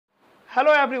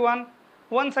Hello everyone,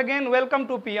 once again welcome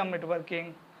to PM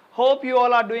Networking. Hope you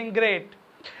all are doing great.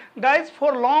 Guys,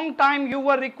 for long time you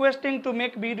were requesting to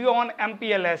make video on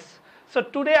MPLS. So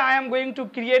today I am going to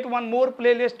create one more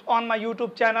playlist on my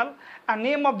YouTube channel, and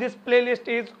name of this playlist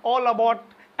is all about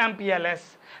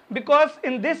MPLS. Because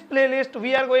in this playlist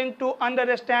we are going to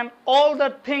understand all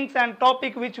the things and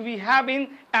topic which we have in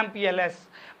MPLS.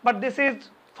 But this is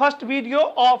first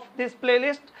video of this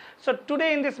playlist. So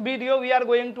today in this video we are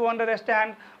going to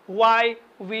understand why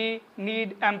we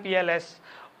need MPLS,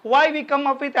 why we come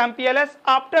up with MPLS.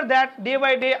 After that, day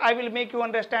by day I will make you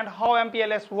understand how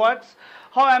MPLS works,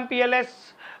 how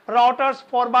MPLS routers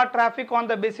forward traffic on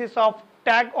the basis of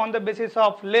tag, on the basis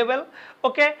of level.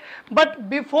 Okay, but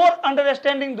before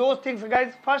understanding those things,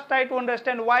 guys, first try to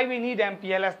understand why we need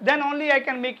MPLS. Then only I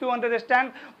can make you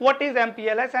understand what is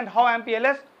MPLS and how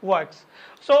MPLS works.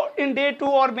 So in day 2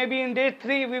 or maybe in day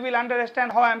 3 we will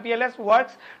understand how MPLS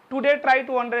works. Today try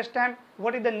to understand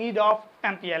what is the need of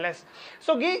MPLS.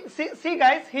 So see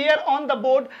guys, here on the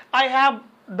board I have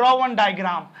draw one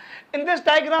diagram. In this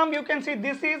diagram you can see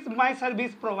this is my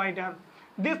service provider.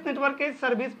 This network is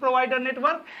service provider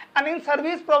network, and in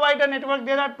service provider network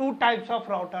there are two types of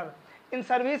router. In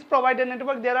service provider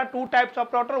network there are two types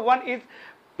of router. One is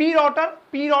P router.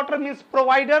 P router means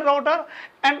provider router,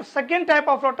 and second type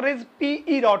of router is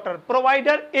PE router,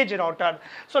 provider edge router.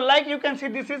 So like you can see,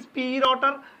 this is PE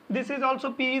router, this is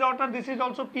also PE router, this is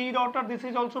also PE router, this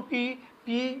is also P,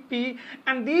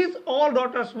 and these all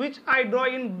routers which I draw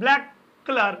in black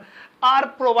color are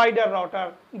provider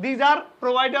router. These are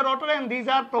provider router and these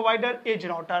are provider edge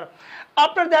router.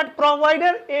 After that,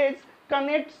 provider edge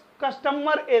connects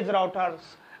customer edge routers,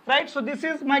 right? So this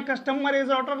is my customer edge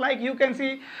router. Like you can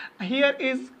see, here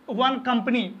is one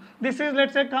company. This is,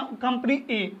 let's say, company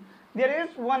A. There is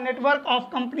one network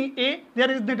of company A, there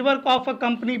is network of a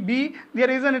company B, there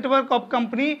is a network of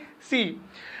company C,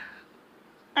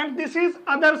 and this is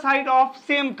other side of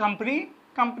same company,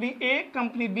 company A,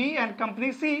 company B, and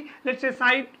company C. Let's say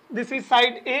side, this is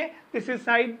side A, this is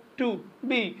side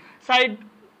 2B, side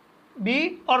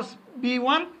B or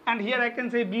B1, and here I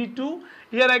can say B2,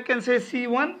 here I can say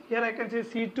C1, here I can say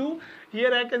C2,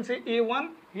 here I can say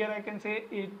A1, here I can say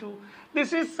A2.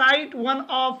 This is side 1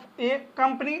 of A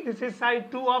company, this is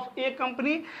side 2 of A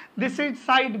company, this is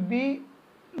side B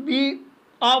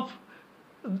of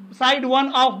side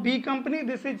 1 of B company,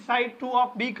 this is side 2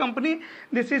 of B company,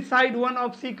 this is side 1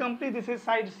 of C company, this is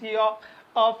side C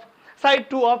of side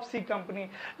 2 of C company.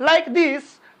 Like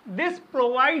this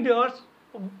providers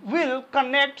will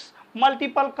connect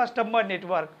multiple customer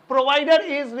network. Provider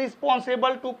is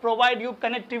responsible to provide you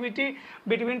connectivity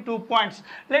between 2 points.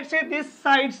 Let's say this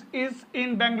side is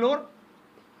in Bangalore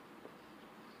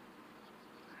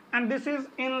and this is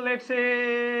in, let's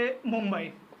say,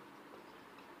 Mumbai.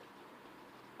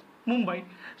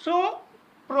 So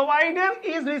provider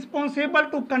is responsible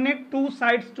to connect two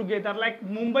sites together, like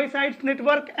Mumbai sites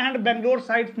network and Bangalore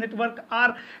sites network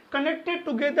are connected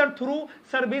together through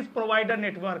service provider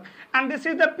network, and this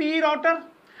is the PE router.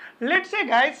 Let's say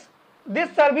guys,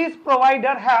 this service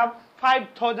provider have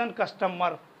 5,000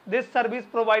 customer. This service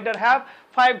provider have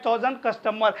 5,000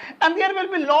 customer, and there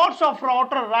will be lots of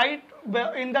router, right,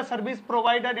 in the service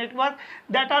provider network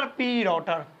that are PE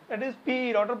router. That is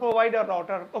PE router, provider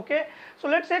router. Okay, so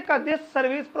let's say this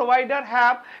service provider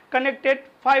have connected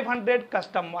 500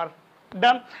 customer.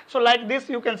 Done. So like this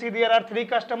you can see there are 3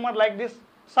 customer. Like this,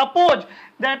 suppose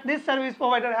that this service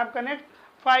provider have connect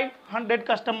 500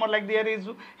 customer. Like there is,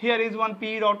 here is one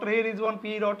PE router, here is one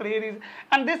PE router, here is,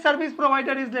 and this service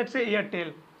provider is, let's say,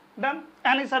 Airtel. Done.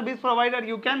 Any service provider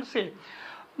you can say.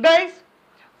 Guys,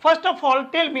 first of all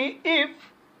tell me if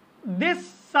this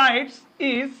sites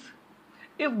is,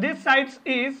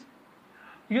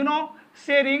 you know,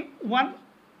 sharing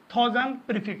 1,000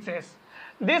 prefixes.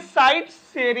 This site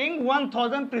sharing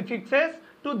 1,000 prefixes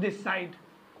to this side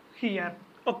here.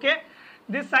 Okay,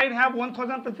 this side have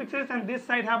 1,000 prefixes and this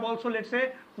side have also, let's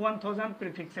say, 1,000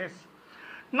 prefixes.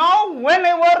 Now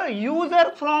whenever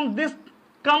user from this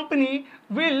company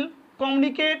will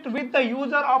communicate with the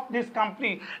user of this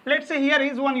company, let's say here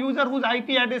is one user whose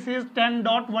IP address is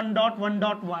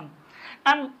 10.1.1.1,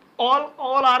 and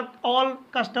all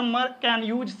customer can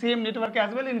use same network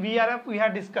as well. In VRF we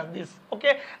have discussed this.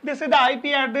 Okay, this is the IP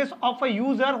address of a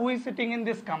user who is sitting in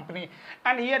this company,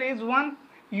 and here is one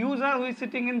user who is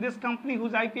sitting in this company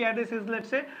whose IP address is, let's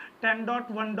say,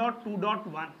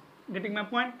 10.1.2.1. Getting my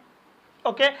point?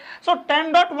 Okay, so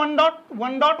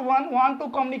 10.1.1.1 want to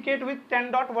communicate with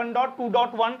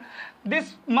 10.1.2.1.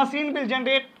 This machine will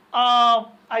generate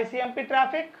ICMP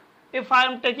traffic. If I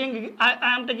am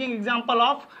taking example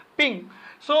of ping,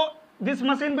 so This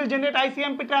machine will generate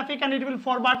ICMP traffic and it will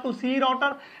forward to C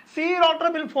router. C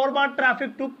router will forward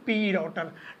traffic to P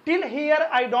router. Till here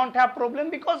I don't have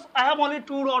problem because I have only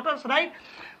 2 routers, right?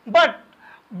 But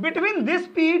between this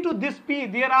P to this P,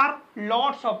 there are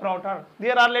lots of router.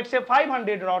 There are, let's say,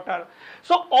 500 router.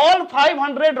 So all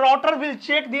 500 router will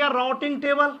check their routing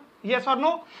table, yes or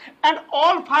no? And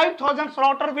all 5000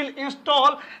 router will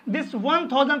install this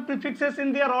 1000 prefixes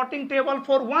in their routing table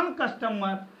for one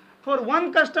customer. For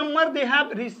one customer, they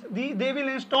will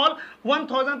install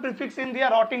 1000 prefix in their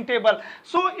routing table.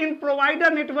 So in provider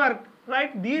network,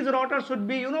 right, these routers should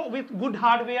be, with good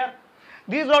hardware.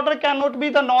 These router cannot be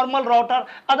the normal router.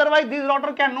 Otherwise, these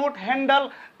router cannot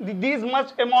handle these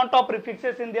much amount of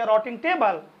prefixes in their routing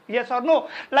table. Yes or no?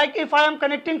 Like if I am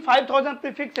connecting 5000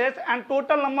 prefixes and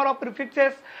total number of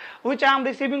prefixes which I am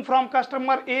receiving from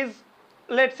customer is,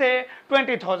 let's say,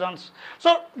 20,000.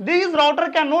 So these router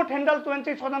cannot handle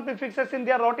 20,000 prefixes in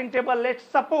their routing table. Let's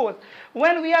suppose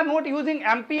when we are not using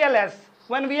MPLS,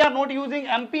 if we are not using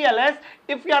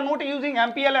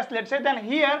MPLS, let's say, then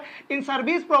here in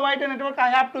service provider network I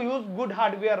have to use good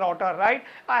hardware router, right?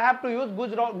 I have to use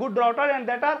good router and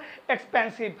that are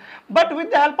expensive. But with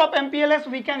the help of MPLS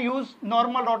we can use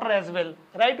normal router as well,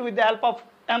 right? With the help of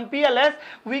MPLS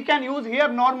we can use here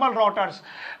normal routers,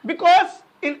 because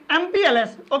in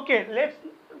MPLS, okay,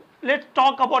 let's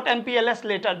talk about MPLS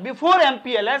later. Before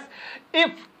MPLS,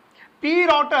 if P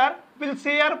router will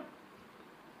share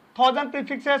 1000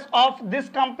 prefixes of this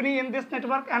company in this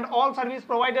network and all service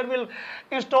provider will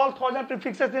install 1000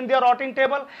 prefixes in their routing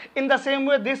table. In the same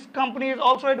way, this company is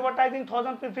also advertising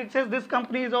 1000 prefixes. This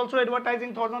company is also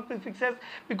advertising 1000 prefixes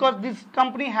because this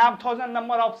company have 1000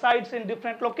 number of sites in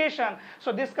different location.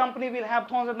 So this company will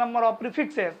have 1000 number of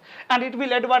prefixes and it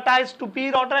will advertise to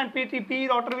P router, and P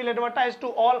router will advertise to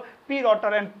all P router,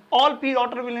 and all P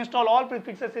router will install all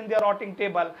prefixes in their routing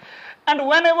table. And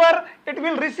whenever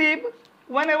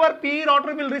P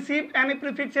router will receive any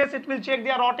prefixes, it will check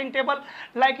their routing table.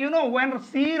 Like, when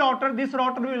C router, this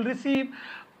router will receive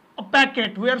a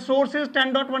packet where source is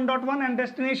 10.1.1 and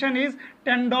destination is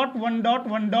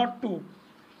 10.1.1.2.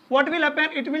 What will happen?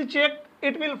 It will check,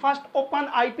 it will first open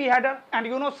IP header, and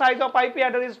size of IP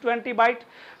header is 20 byte.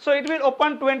 So it will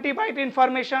open 20 byte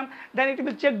information, then it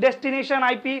will check destination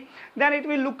IP, then it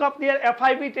will look up their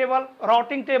FIB table,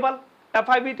 routing table,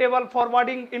 FIB table,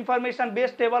 forwarding information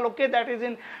base table, okay, that is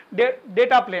in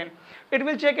data plane. It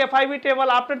will check FIB table.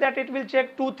 After that it will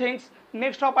check 2 things,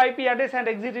 next hop IP address and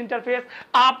exit interface.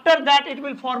 After that it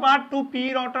will forward to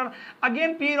P router.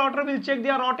 Again P router will check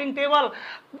their routing table.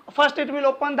 First it will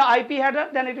open the IP header,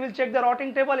 then it will check the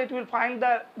routing table, it will find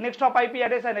the next hop IP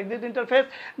address and exit interface,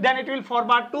 then it will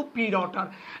forward to P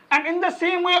router. And in the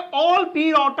same way, all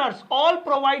P routers, all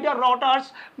provider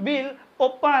routers will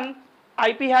open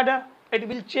IP header. It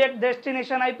will check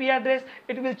destination IP address,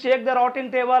 it will check the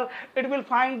routing table, it will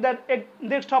find the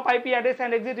next hop IP address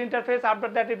and exit interface. After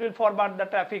that it will forward the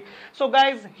traffic. So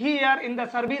guys, here in the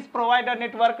service provider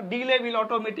network, delay will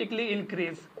automatically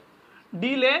increase.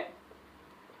 Delay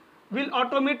will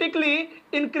automatically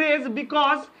increase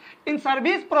because in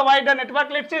service provider network,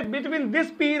 let's say between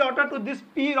this P router to this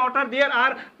P router, there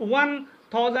are 1000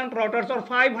 routers or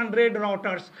 500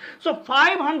 routers. So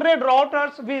 500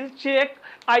 routers will check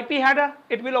IP header,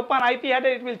 it will open IP header,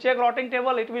 it will check routing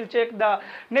table, it will check the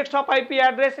next hop IP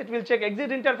address, it will check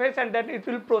exit interface, and then it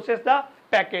will process the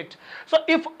packet. So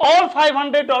if all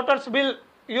 500 routers will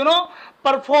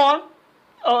perform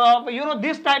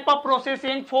this type of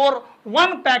processing for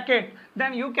one packet,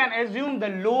 then you can assume the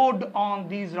load on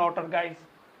these router, guys.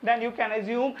 Then you can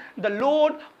assume the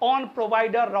load on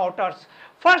provider routers.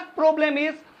 First problem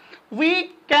is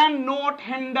we cannot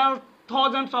handle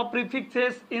thousands of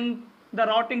prefixes in the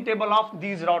routing table of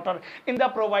these router in the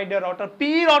provider router.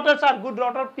 P routers are good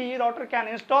router. P router can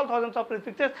install thousands of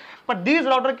prefixes, but these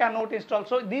router cannot install.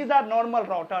 So these are normal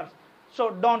routers.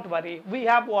 So don't worry. We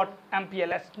have what?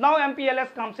 MPLS. Now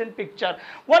MPLS comes in picture.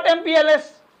 What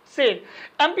MPLS said?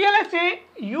 MPLS say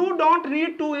you don't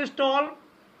need to install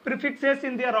prefixes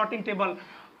in their routing table.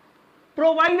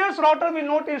 Provider's router will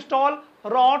not install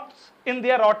routes in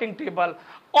their routing table.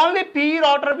 Only P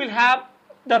router will have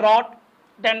the route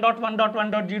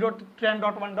 10.1.1.0 to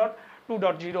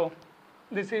 10.1.2.0.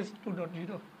 This is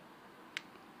 2.0.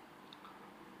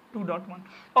 2.1.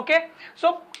 Okay.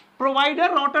 So provider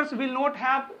routers will not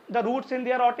have the routes in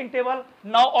their routing table.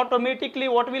 Now automatically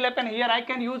what will happen here? I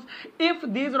can use, if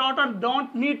these routers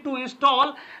don't need to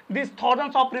install these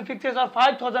thousands of prefixes or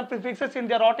 5000 prefixes in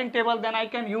their routing table, then I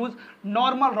can use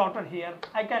normal router here.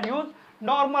 I can use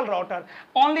normal router.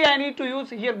 Only I need to use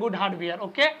here good hardware.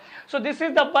 Okay, so this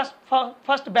is the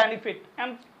first benefit.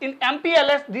 And in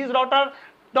MPLS, these routers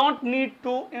don't need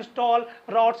to install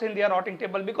routes in their routing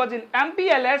table, because in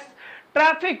MPLS,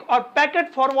 traffic or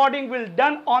packet forwarding will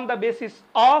done on the basis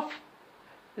of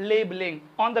labeling.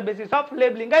 On the basis of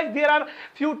labeling, guys, there are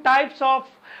few types of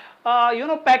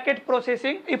packet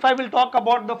processing. If I will talk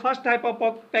about the first type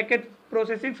of packet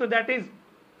processing, so that is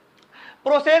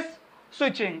process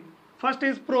switching. First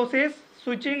is process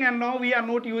switching, and now we are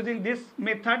not using this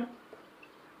method,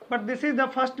 but this is the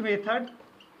first method.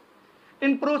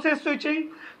 In process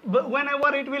switching,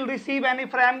 whenever it will receive any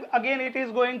frame, again it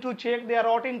is going to check their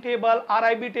routing table,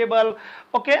 RIB table.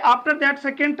 Okay, after that,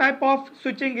 second type of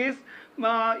switching is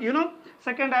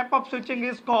second type of switching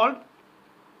is called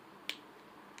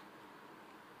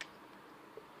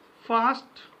fast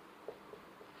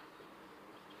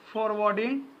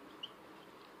forwarding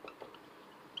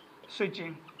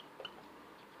switching.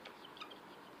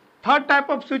 Third type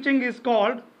of switching is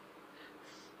called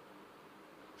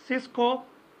Cisco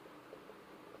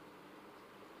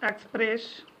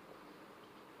Express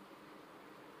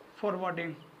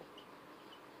forwarding,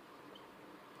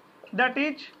 that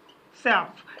is SAF.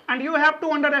 And you have to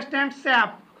understand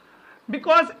SAF,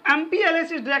 because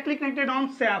MPLS is directly connected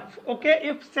on SAF. Okay,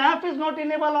 if SAF is not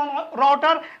enabled on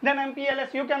router, then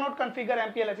MPLS, you cannot configure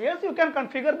MPLS. Yes, you can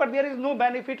configure, but there is no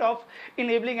benefit of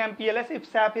enabling MPLS if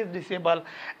SAF is disabled.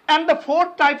 And the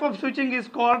fourth type of switching is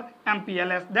called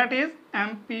MPLS, that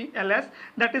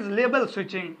is label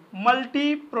switching,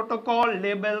 multi-protocol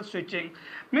label switching.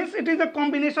 Means it is a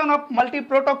combination of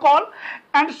multi-protocol,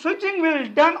 and switching will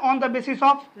done on the basis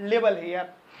of label here.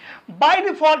 By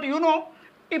default,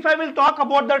 if I will talk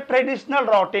about the traditional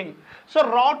routing, so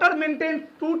router maintains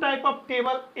two type of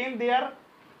table in their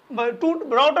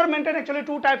router maintain actually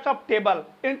two types of table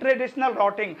in traditional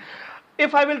routing.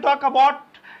 If I will talk about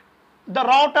the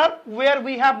router where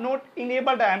we have not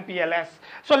enabled the MPLS,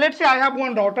 so let's say I have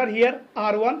one router here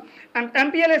R1, and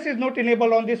MPLS is not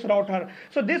enabled on this router.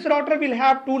 So this router will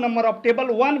have two number of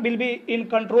table. One will be in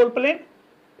control plane,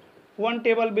 one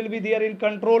table will be there in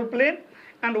control plane,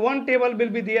 and one table will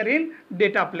be there in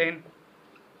data plane.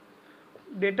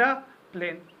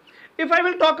 If I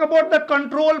will talk about the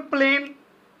control plane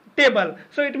table,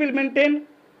 so it will maintain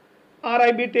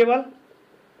RIB table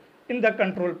in the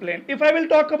control plane. If I will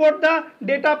talk about the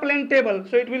data plane table,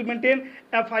 so it will maintain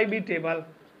FIB table,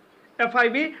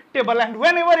 and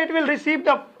whenever it will receive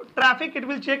the traffic, it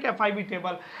will check FIB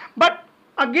table. But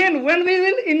again, when we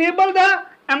will enable the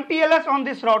MPLS on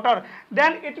this router,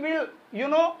 then it will,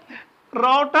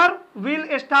 router will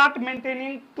start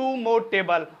maintaining two more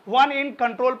table, one in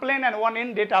control plane and one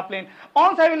in data plane.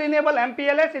 Once I will enable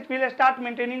MPLS, it will start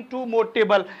maintaining two more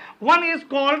table. One is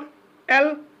called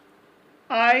LIB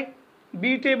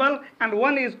table and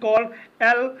one is called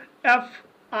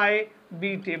LFIB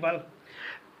table.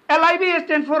 LIB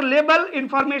stands for label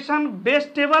information base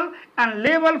table and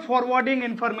label forwarding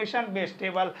information base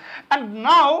table. And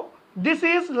now this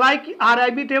is like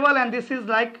RIB table and this is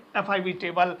like FIB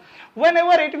table.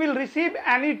 Whenever it will receive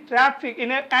any traffic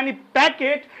in any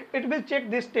packet, it will check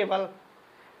this table.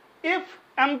 If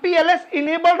MPLS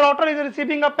enabled router is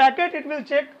receiving a packet, it will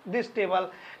check this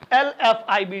table,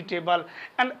 LFIB table.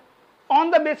 And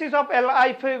on the basis of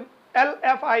LFIB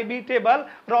table,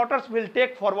 routers will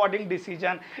take forwarding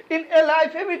decision. In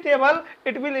LFIB table,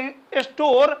 it will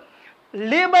store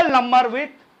label number with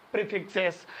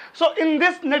prefixes. So in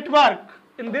this network,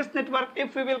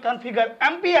 if we will configure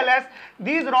MPLS,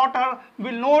 these router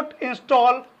will not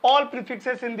install all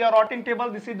prefixes in their routing table.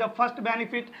 This is the first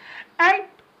benefit. And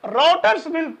routers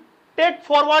will take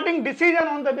forwarding decision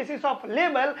on the basis of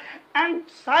label, and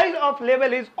size of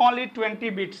label is only 20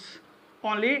 bits.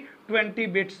 Only 20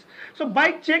 bits. So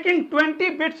by checking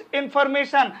 20 bits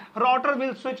information, router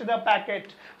will switch the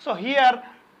packet. So here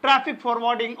traffic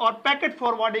forwarding or packet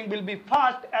forwarding will be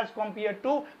fast as compared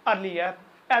to earlier,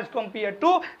 as compared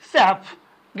to SAF.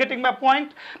 Getting my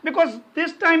point? Because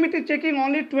this time it is checking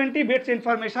only 20 bits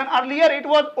information. Earlier it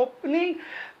was opening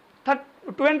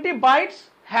 20 bytes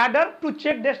header to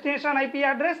check destination IP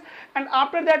address, and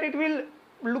after that it will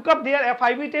look up their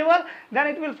FIB table, then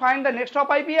it will find the next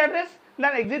hop IP address,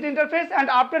 then exit interface, and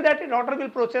after that router will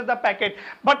process the packet.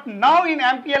 But now in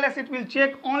MPLS it will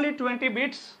check only 20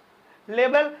 bits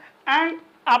label, and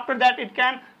after that it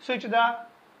can switch the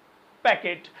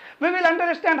packet. We will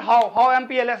understand how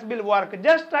MPLS will work.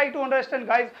 Just try to understand,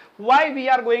 guys, why we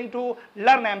are going to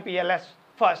learn MPLS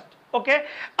first. Okay,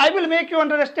 I will make you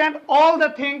understand all the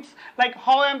things like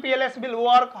how MPLS will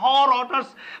work, how routers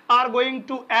are going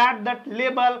to add that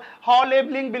label, how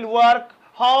labeling will work,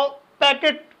 how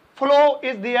packet flow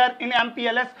is there in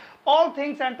MPLS. All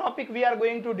things and topic we are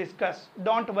going to discuss,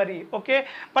 don't worry, okay?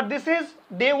 But this is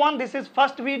day one, this is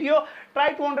first video.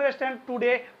 Try to understand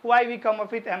today why we come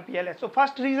up with MPLS. So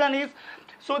first reason is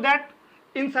so that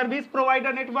in service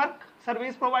provider network,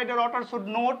 service provider router should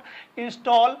not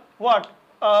install what?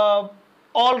 All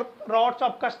routes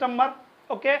of customer,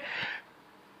 okay?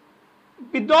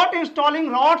 Without installing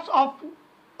routes of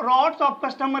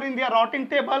customer in their routing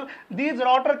table, these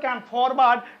router can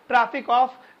forward traffic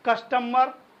of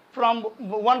customer from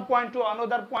one point to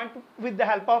another point with the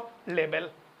help of label.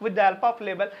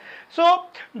 So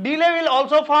delay will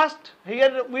also fast.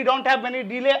 Here we don't have any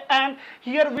delay, and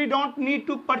here we don't need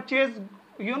to purchase,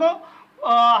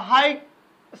 high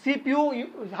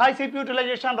CPU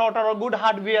utilization router or good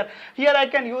hardware. Here I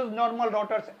can use normal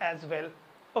routers as well,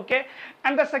 okay?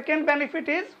 And the second benefit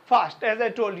is fast, as I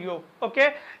told you,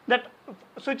 okay, that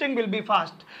switching will be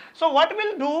fast. So what we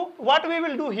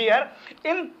will do here,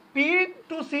 in P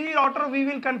to C router we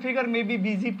will configure maybe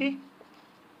BGP,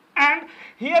 and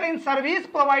here in service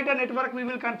provider network we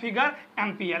will configure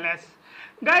MPLS.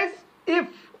 Guys, if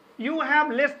you have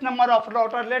less number of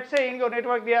routers, let's say in your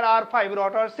network there are 5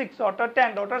 routers, 6 routers,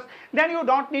 10 routers, then you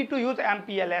don't need to use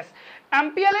MPLS.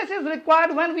 MPLS is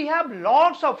required when we have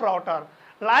lots of routers.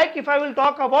 Like if I will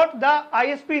talk about the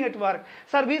ISP network,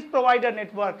 service provider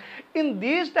network, in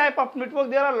these type of network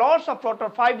there are lots of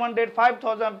routers, 500,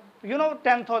 5,000,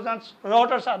 10,000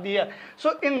 routers are there.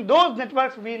 So in those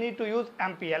networks we need to use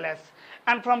MPLS.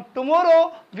 And from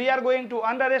tomorrow we are going to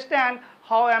understand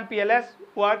how MPLS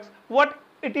works, what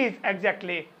it is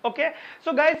exactly, okay?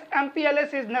 So guys,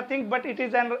 MPLS is nothing but it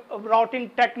is a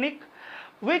routing technique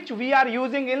which we are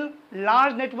using in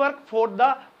large network for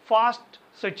the fast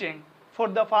switching.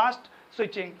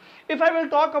 If I will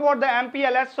talk about the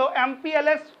MPLS, so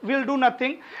MPLS will do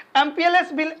nothing.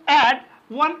 MPLS will add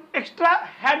one extra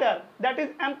header, that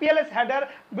is MPLS header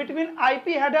between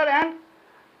IP header and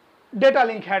data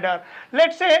link header.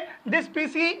 Let's say this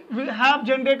PC will have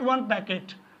generate one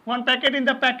packet. In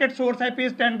the packet source IP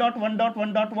is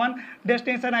 10.1.1.1,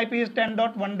 destination IP is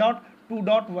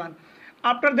 10.1.2.1.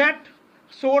 After that,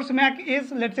 source MAC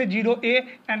is let's say 0A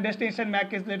and destination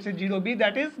MAC is let's say 0B,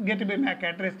 that is gateway MAC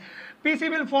address. PC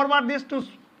will forward this to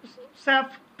SAF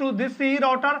to this CE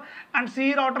router, and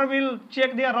CE router will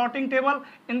check their routing table.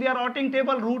 In their routing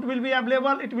table, route will be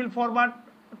available, it will forward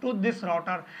to this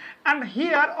router, and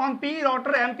here on PE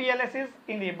router MPLS is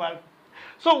enabled.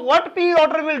 So what PE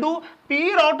router will do?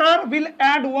 PE router will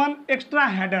add one extra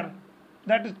header,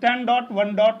 that is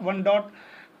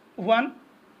 10.1.1.1.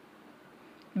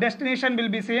 Destination will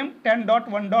be same,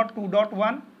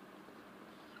 10.1.2.1.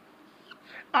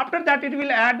 After that it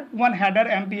will add one header,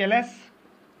 MPLS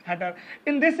header.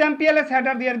 In this MPLS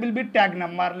header there will be tag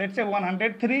number, let's say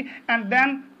 103, and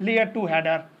then layer 2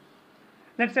 header.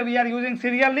 Let's say we are using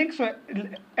serial link, so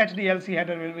HDLC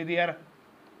header will be there,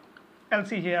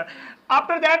 LC here.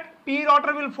 After that, P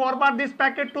router will forward this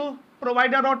packet to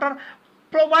provider router.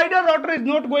 Provider router is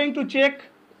not going to check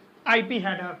IP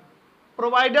header.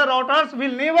 Provider routers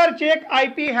will never check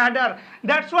IP header.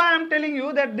 That's why I am telling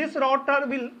you that this router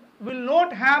will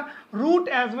not have route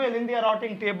as well in their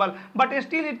routing table, but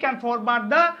still it can forward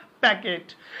the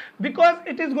packet, because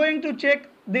it is going to check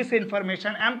this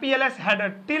information, MPLS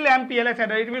header. Till MPLS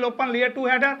header it will open layer 2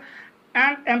 header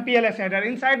and MPLS header.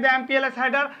 Inside the MPLS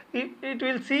header it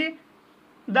will see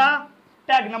the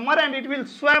tag number and it will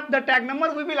swap the tag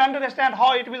number. We will understand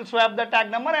how it will swap the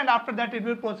tag number, and after that it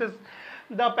will process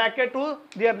the packet to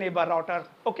their neighbor router.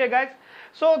 Okay guys,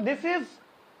 so this is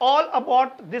all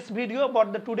about this video,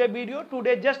 about the today video.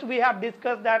 Today just we have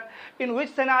discussed that in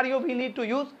which scenario we need to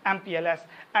use MPLS,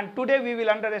 and today we will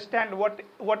understand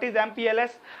what is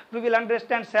MPLS. We will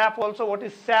understand SAF also, what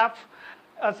is SAF,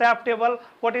 SAF table,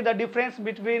 what is the difference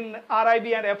between RIB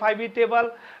and FIB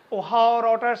table, how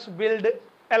routers build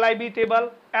LIB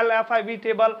table, LFIB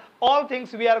table. All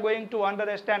things we are going to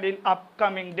understand in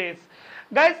upcoming days.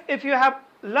 Guys, if you have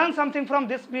learned something from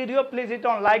this video, please hit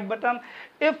on like button.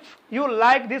 If you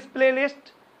like this playlist,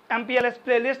 MPLS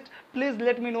playlist, please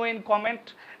let me know in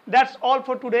comment. That's all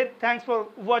for today. Thanks for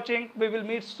watching. We will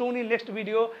meet soon in next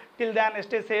video. Till then,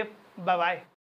 stay safe. Bye bye.